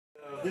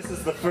This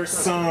is the first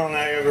song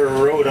I ever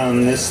wrote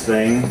on this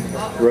thing.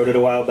 Wrote it a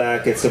while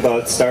back. It's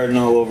about starting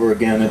all over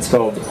again. It's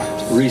called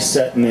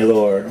Reset Me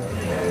Lord.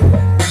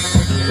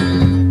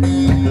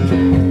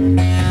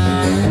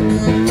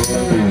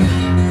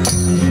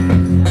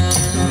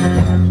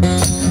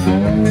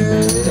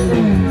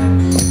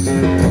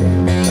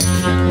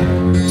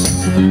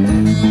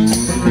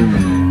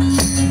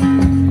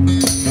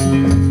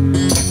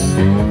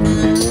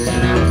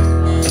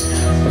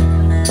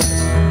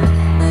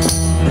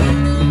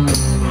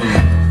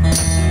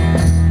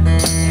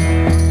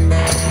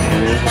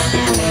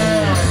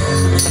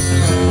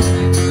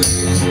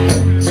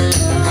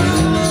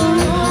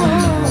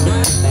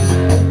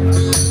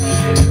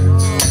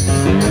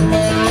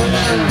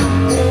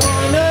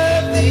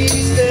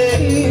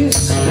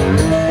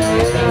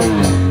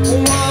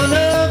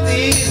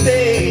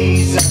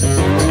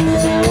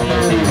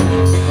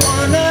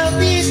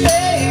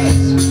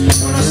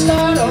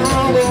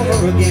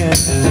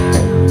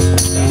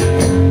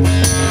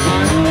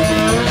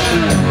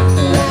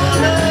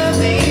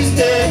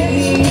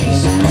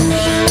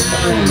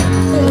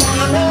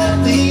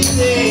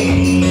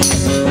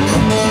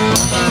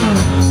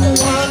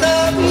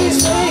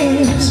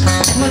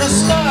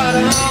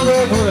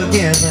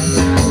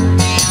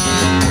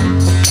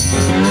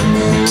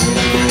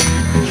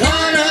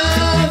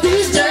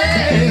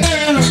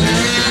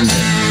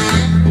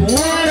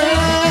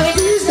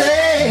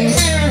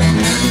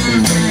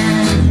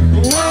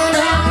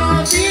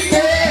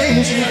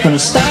 Gonna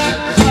start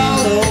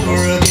all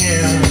over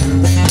again.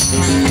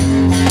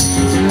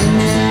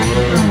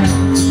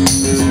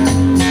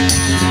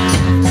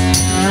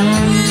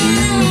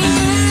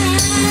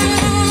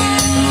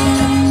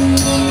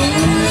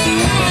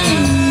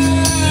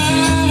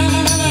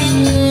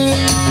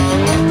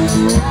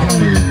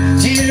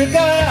 Dear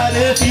God,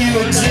 if you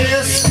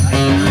exist,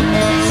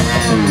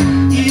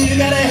 you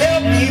gotta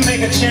help me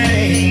make a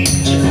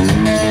change.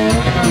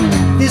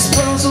 This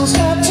puzzle's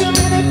got too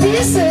many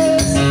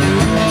pieces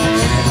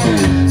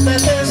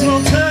that there's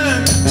no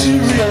time to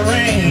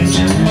rearrange.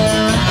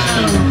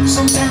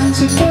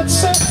 Sometimes it gets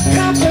so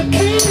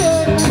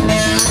complicated,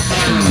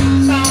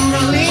 I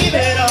wanna leave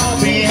it all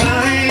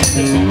behind.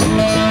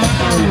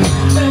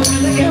 And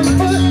when the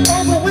input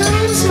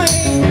overwhelms me,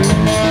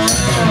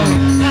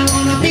 I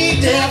wanna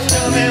be deaf,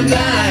 dumb and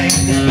blind.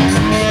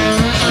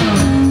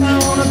 I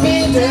wanna be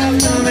deaf,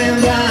 dumb and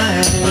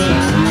blind.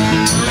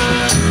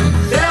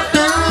 Deaf,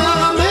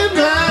 dumb and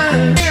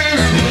blind.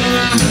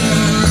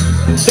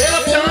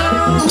 Deaf,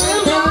 dumb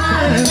and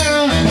blind.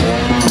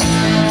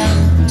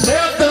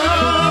 Deaf,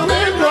 dumb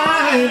and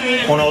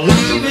blind. Wanna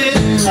leave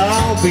it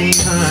all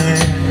behind.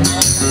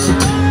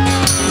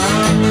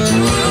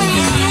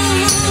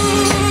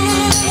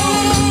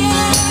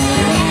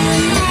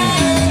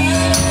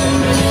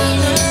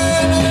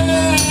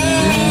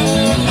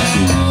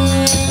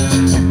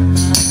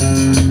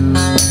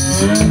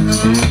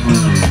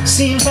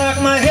 Seems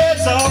like my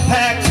head's all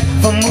packed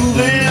for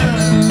moving,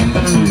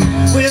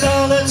 with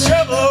all the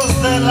troubles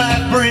that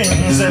life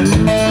brings, and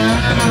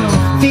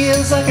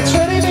feels like it's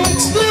ready to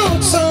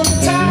explode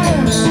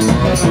sometimes.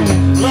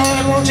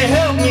 Lord, won't you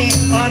help me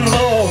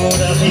unload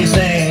a few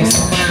things?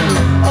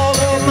 All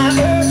of my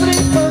earthly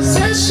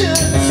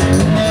possessions,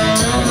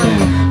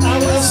 I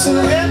will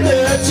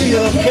surrender to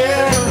your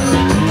care.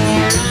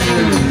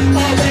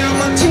 All their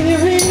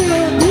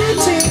material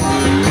beauty,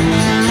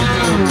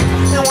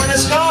 and when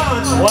it's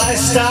gone, why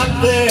stop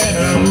there?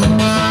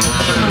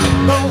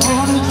 Don't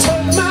want to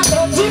take my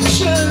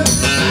addiction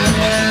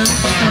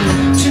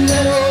to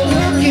that old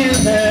look in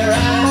their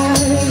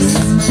eyes,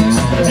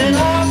 and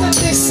all that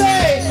they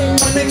say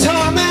when they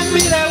torment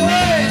me that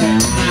way,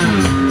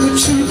 with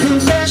true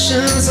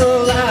confessions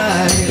of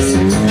lies,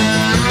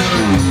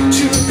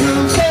 true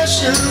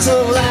confessions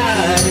of lies.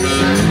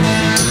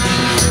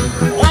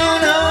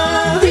 One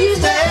of these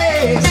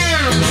days,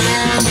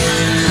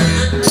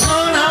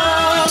 one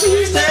of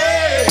these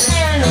days,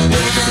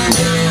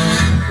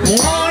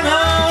 one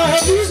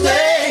of these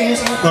days,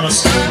 I'm gonna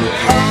start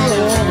all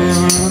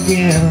over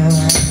again.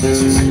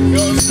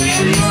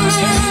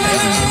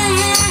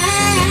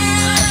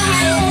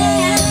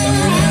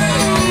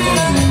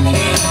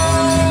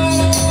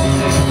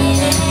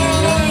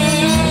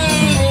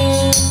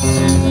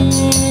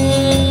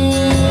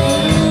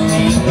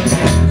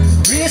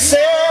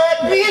 Reset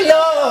me,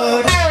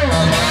 Lord.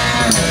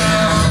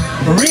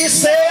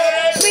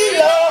 Reset me,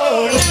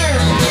 Lord.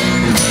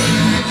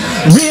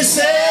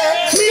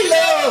 Reset me,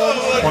 Lord.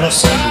 Wanna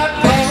start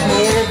all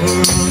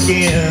over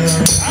again.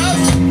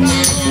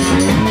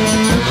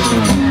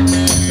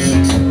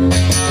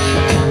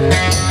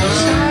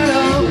 Start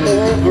all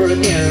over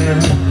again.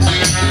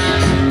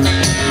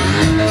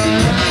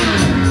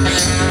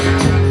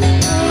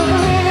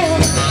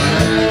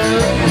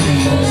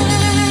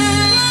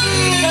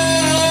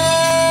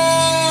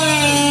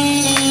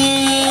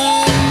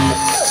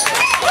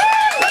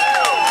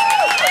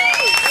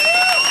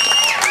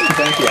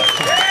 Thank you.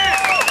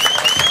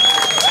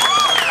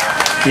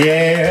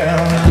 Yeah.